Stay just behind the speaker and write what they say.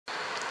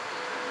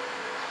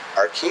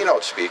Our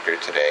keynote speaker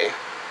today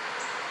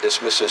is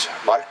Mrs.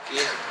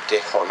 Marki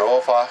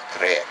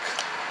Tehhonova-Kreek,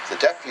 the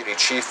Deputy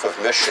Chief of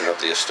Mission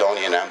of the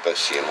Estonian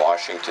Embassy in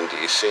Washington,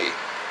 D.C.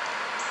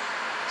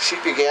 She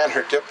began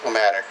her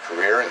diplomatic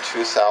career in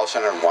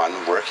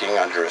 2001 working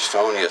under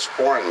Estonia's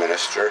Foreign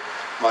Minister,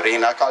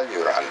 Marina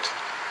Kaljurand.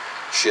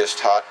 She has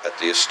taught at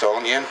the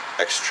Estonian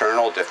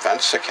External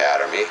Defense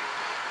Academy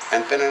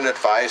and been an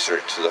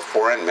advisor to the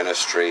Foreign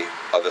Ministry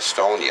of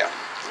Estonia.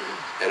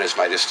 It is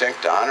my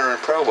distinct honor and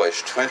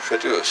privilege to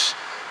introduce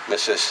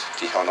Mrs.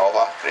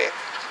 Tehhonova-Kreek.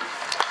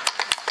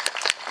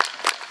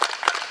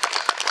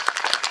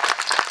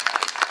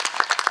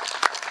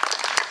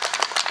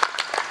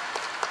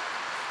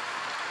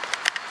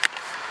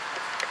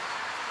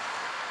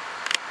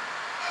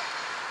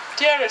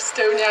 Dear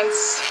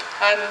Estonians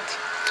and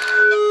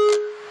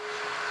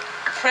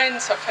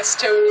friends of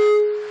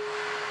Estonia,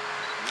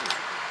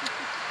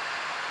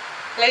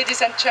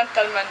 ladies and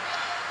gentlemen,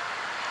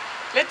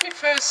 let me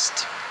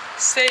first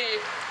say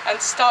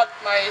and start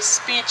my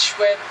speech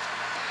with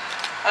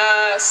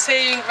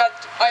saying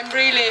that I'm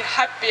really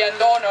happy and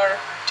honored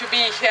to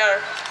be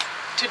here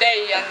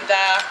today and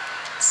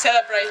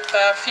celebrate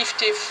the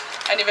 50th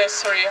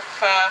anniversary of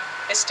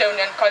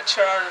Estonian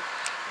Cultural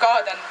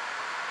Garden.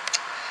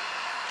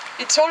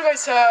 It's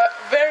always a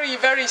very,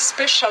 very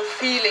special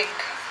feeling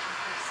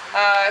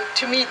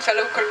to meet the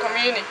local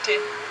community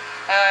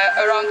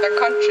around the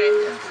country.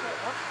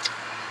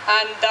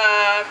 And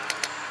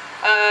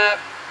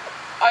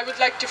I would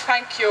like to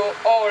thank you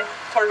all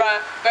for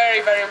the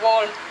very, very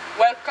warm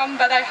welcome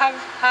that I have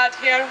had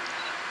here,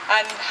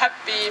 and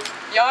happy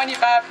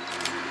Jaanipäev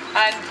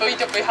and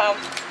Võidupüha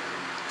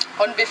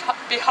on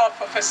behalf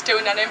of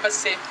Estonian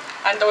Embassy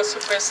and also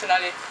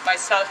personally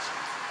myself.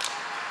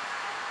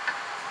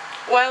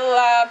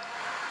 Well,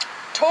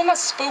 Toomas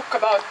spoke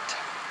about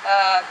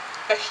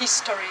the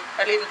history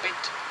a little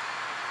bit.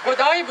 What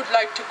I would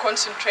like to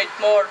concentrate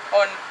more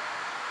on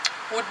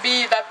would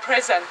be the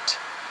present.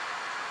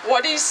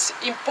 What is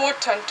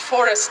important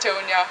for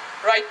Estonia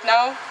right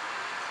now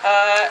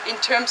in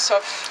terms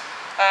of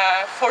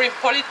foreign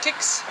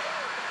politics,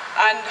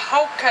 and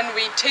how can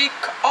we take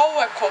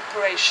our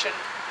cooperation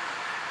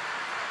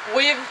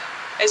with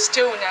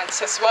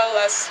Estonians as well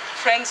as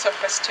friends of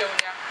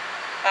Estonia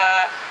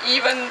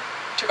even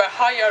to a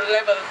higher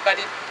level than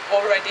it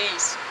already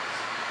is.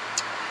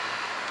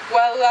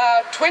 Well,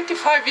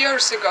 25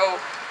 years ago,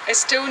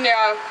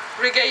 Estonia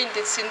regained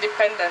its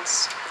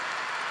independence.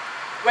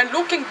 When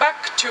looking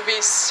back to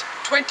these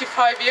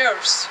 25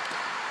 years,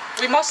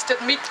 we must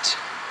admit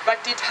that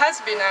it has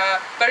been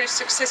a very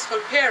successful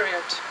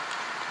period.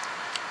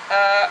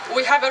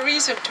 We have a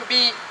reason to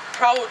be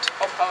proud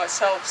of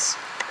ourselves.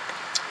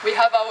 We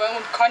have our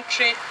own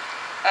country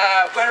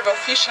where the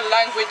official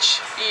language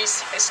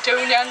is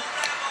Estonian.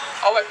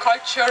 Our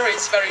culture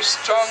is very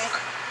strong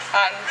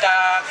and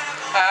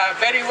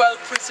very well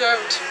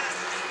preserved.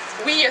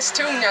 We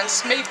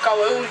Estonians make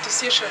our own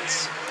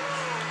decisions.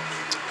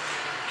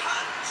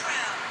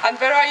 And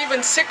there are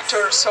even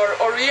sectors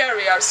or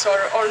areas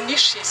or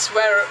niches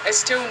where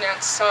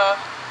Estonians are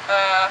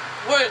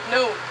world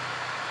known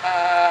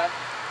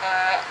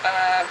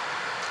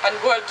and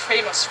world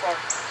famous for.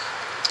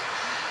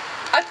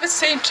 At the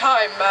same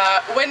time,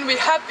 when we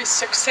have this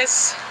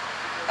success,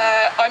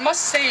 I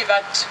must say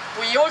that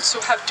we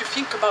also have to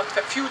think about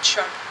the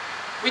future.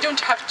 We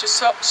don't have to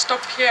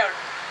stop here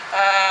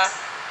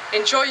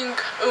enjoying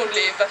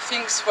only the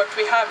things what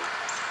we have.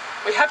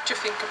 We have to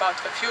think about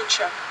the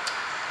future.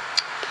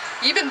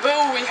 Even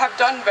though we have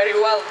done very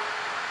well,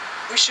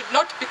 we should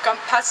not become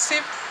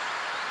passive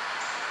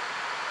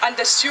and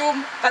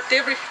assume that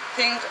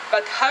everything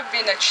that have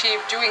been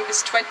achieved during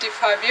these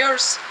 25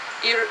 years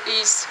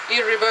is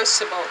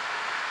irreversible.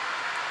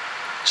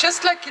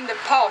 Just like in the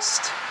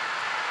past,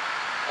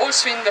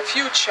 also in the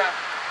future,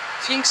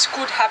 things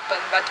could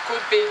happen that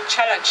could be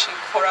challenging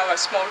for our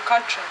small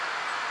country.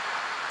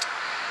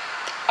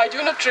 I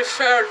do not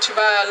refer to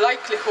the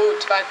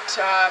likelihood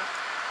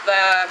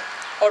that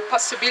or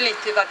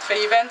possibility that the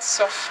events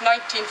of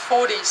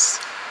 1940s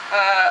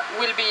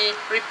will be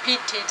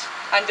repeated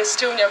and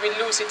Estonia will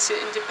lose its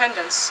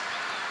independence.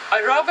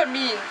 I rather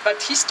mean that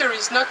history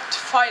is not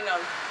final,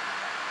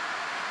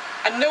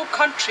 and no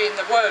country in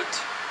the world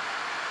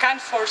can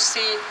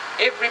foresee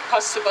every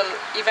possible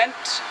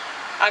event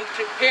and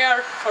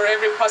prepare for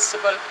every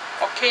possible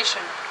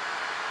occasion.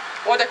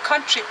 What a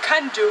country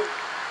can do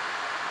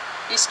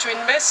is to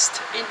invest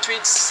into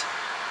its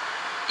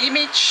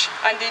image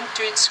and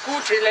into its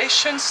good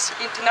relations,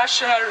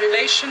 international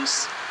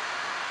relations.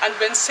 And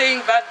when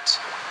saying that,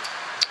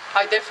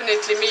 I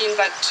definitely mean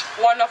that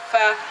one of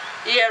the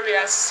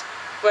areas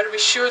where we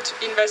should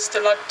invest a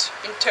lot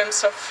in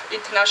terms of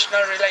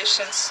international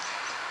relations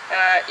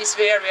is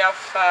the area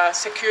of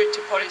security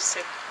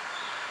policy.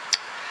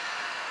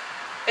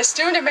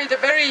 Estonia made a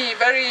very,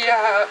 very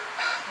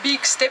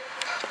big step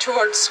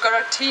towards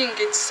guaranteeing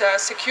its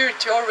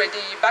security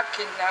already back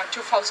in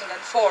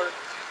 2004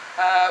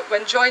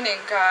 when joining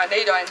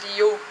NATO and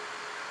EU.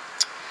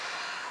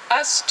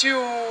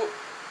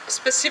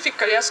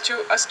 Specifically as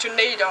to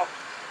NATO,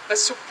 the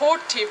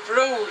supportive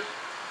role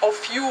of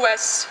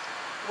US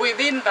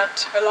within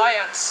that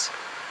alliance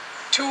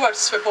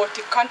towards the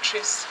Baltic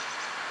countries,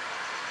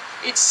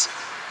 it's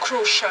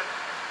crucial.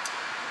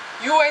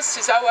 US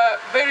is our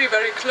very,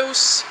 very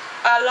close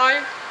ally,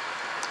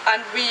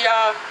 and we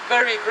are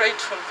very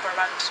grateful for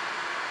that.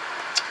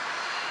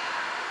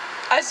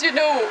 As you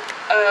know,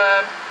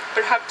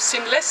 perhaps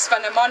in less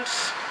than a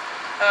month,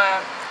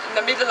 in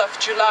the middle of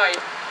July,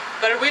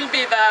 there will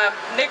be the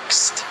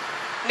next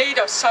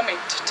NATO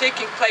summit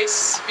taking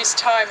place this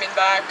time in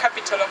the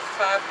capital of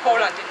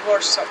Poland, in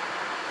Warsaw.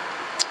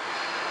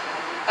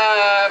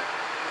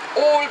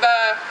 All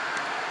the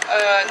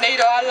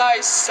NATO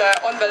allies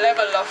on the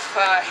level of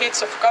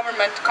heads of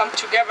government come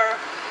together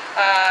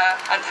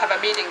and have a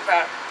meeting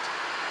there.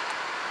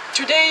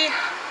 Today,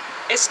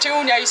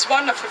 Estonia is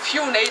one of the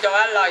few NATO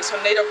allies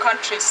or NATO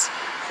countries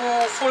who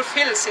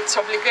fulfills its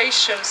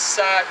obligations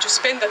to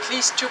spend at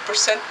least 2%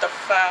 of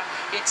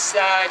its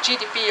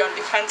GDP on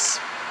defense.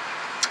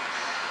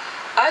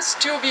 As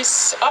to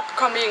this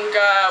upcoming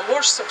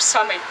Warsaw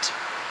summit,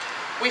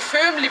 we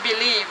firmly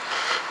believe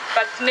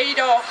that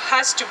NATO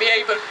has to be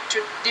able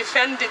to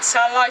defend its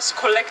allies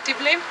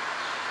collectively,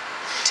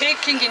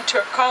 taking into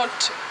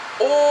account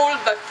all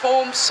the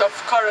forms of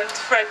current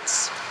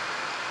threats.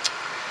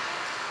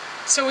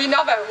 So in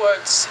other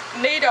words,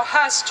 NATO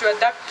has to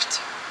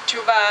adapt to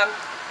the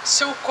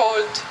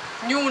so-called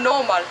new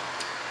normal,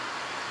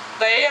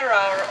 the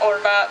era or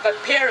the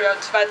period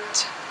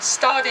that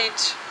started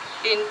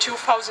in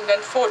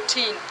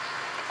 2014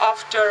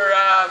 after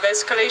the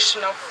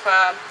escalation of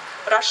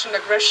Russian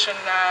aggression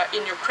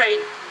in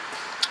Ukraine.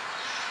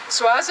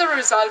 So as a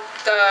result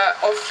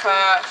of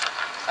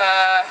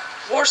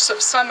Warsaw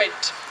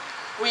Summit,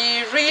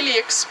 we really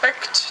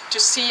expect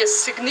to see a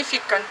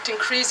significant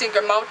increasing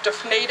amount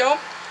of NATO,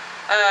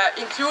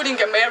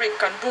 including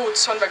American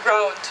boots on the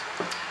ground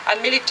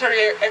and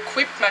military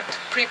equipment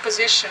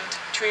pre-positioned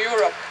to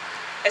Europe,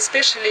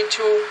 especially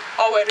to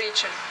our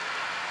region.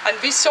 And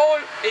this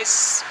all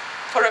is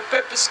for a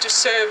purpose to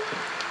serve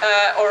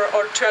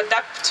or to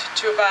adapt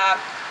to the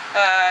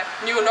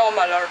new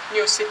normal or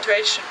new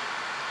situation.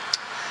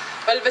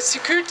 Well, the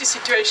security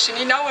situation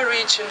in our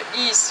region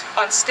is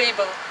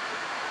unstable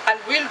and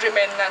will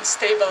remain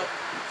unstable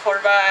for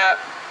the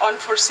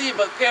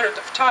unforeseeable period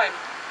of time.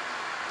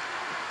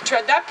 To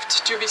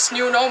adapt to this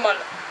new normal,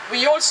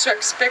 we also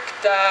expect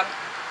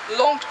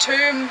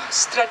long-term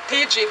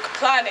strategic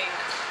planning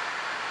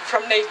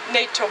from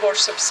NATO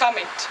Warsaw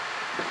Summit.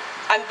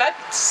 And that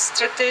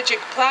strategic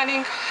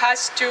planning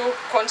has to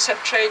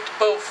concentrate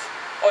both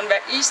on the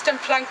eastern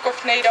flank of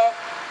NATO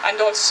and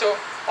also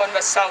on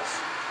the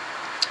south.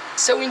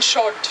 So in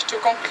short, to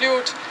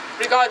conclude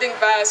regarding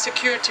the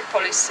security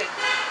policy,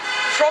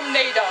 from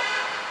NATO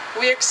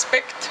we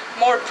expect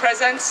more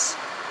presence,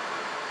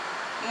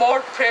 more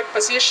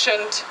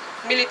pre-positioned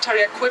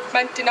military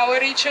equipment in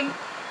our region,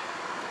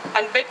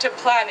 and better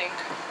planning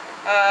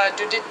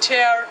to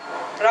deter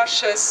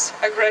Russia's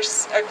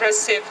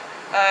aggressive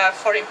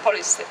foreign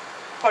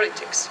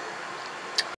politics.